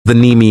the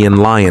Nemean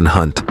Lion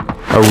Hunt,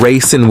 a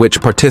race in which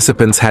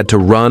participants had to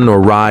run or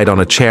ride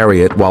on a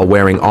chariot while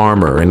wearing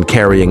armor and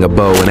carrying a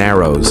bow and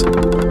arrows.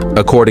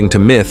 According to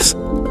myths,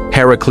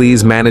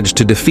 Heracles managed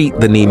to defeat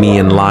the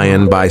Nemean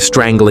lion by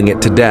strangling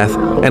it to death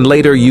and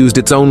later used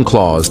its own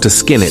claws to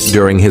skin it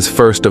during his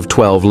first of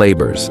 12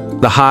 labors.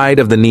 The hide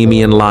of the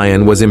Nemean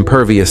lion was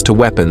impervious to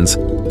weapons,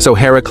 so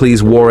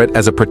Heracles wore it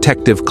as a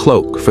protective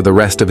cloak for the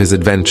rest of his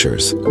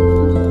adventures.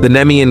 The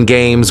Nemean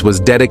Games was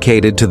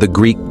dedicated to the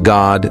Greek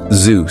god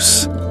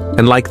Zeus,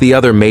 and like the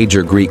other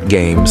major Greek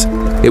games,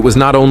 it was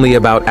not only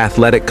about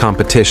athletic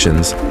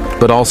competitions,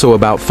 but also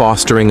about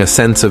fostering a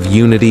sense of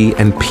unity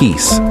and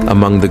peace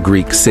among the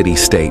Greek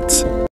city-states.